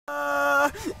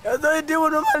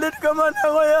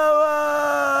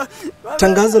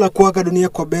Tangazo la kuaga dunia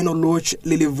kwa Ben Oluoch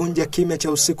lilivunja kimya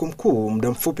cha usiku mkuu muda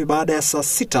mfupi baada ya saa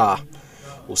 6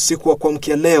 usiku wa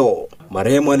kuamkia leo.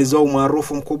 Marehemu alizoa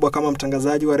umaarufu mkubwa kama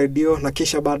mtangazaji wa redio na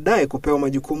kisha baadaye kupewa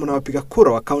majukumu na wapiga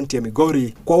kura wa kaunti ya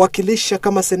Migori kuwakilisha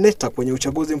kama seneta kwenye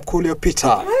uchaguzi mkuu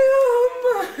uliopita.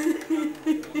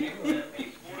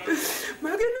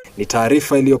 Ni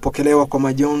taarifa iliyopokelewa kwa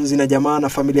majonzi na jamaa na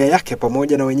familia yake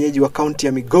pamoja na wenyeji wa kaunti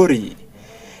ya Migori,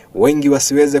 wengi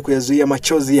wasiweze kuyazuia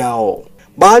machozi yao,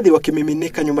 baadhi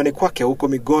wakimiminika nyumbani kwake huko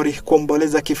Migori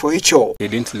kuomboleza kifo hicho. He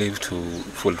didn't live to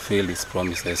fulfill his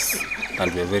promises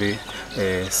and we are very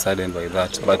saddened by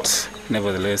that, but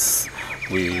nevertheless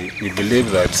we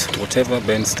believe that whatever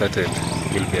Ben started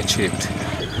will be achieved.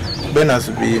 Ben has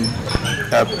been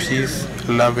a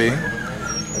peace-loving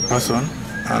person,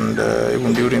 and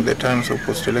even during the times of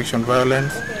post-election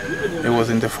violence, he was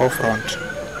in the forefront,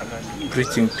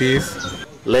 preaching peace.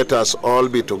 Let us all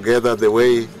be together the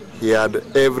way he had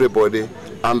everybody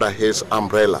under his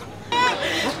umbrella.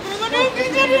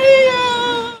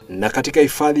 Na katika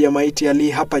hifadhi ya maiti ya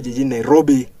Lee hapa jijini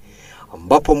Nairobi,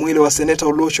 ambapo mwili wa Seneta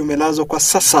Oluoch umelazwa kwa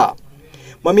sasa,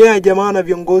 mamia ya jamaa na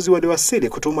viongozi waliwasili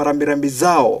kutuma rambirambi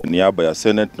zao. Niaba ya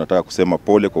Senate tunataka kusema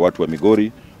pole kwa watu wa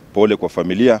Migori, pole kwa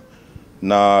familia,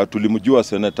 na tulimjua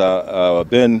Seneta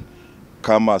Ben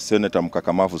kama seneta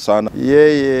mkakamavu sana.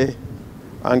 Yeye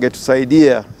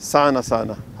angetusaidia sana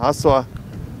sana, haswa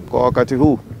kwa wakati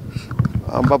huu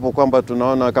ambapo kwamba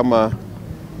tunaona kama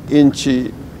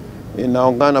nchi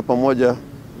inaungana pamoja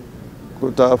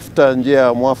kutafuta njia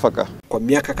ya mwafaka. Kwa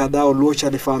miaka kadhaa Oluoch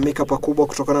alifahamika pakubwa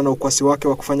kutokana na ukwasi wake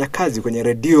wa kufanya kazi kwenye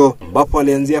redio, ambapo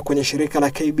alianzia kwenye shirika la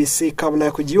KBC kabla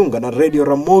ya kujiunga na redio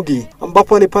Ramogi,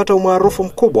 ambapo alipata umaarufu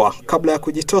mkubwa kabla ya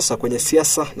kujitosa kwenye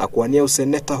siasa na kuwania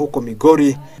useneta huko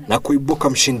Migori na kuibuka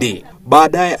mshindi.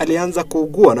 Baadaye alianza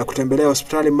kuugua na kutembelea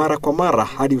hospitali mara kwa mara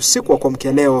hadi usiku wa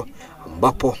kuamkia leo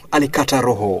ambapo alikata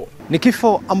roho. Ni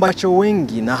kifo ambacho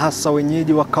wengi na hasa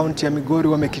wenyeji wa kaunti ya Migori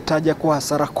wamekitaja kwa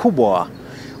hasara kubwa,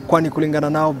 kwani kulingana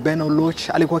nao Ben Oluoch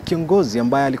alikuwa kiongozi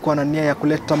ambaye alikuwa na nia ya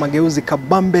kuleta mageuzi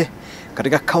kabambe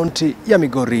katika kaunti ya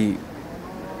Migori.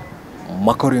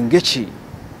 Migori,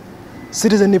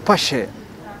 Citizen Nipashe,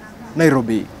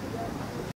 Nairobi.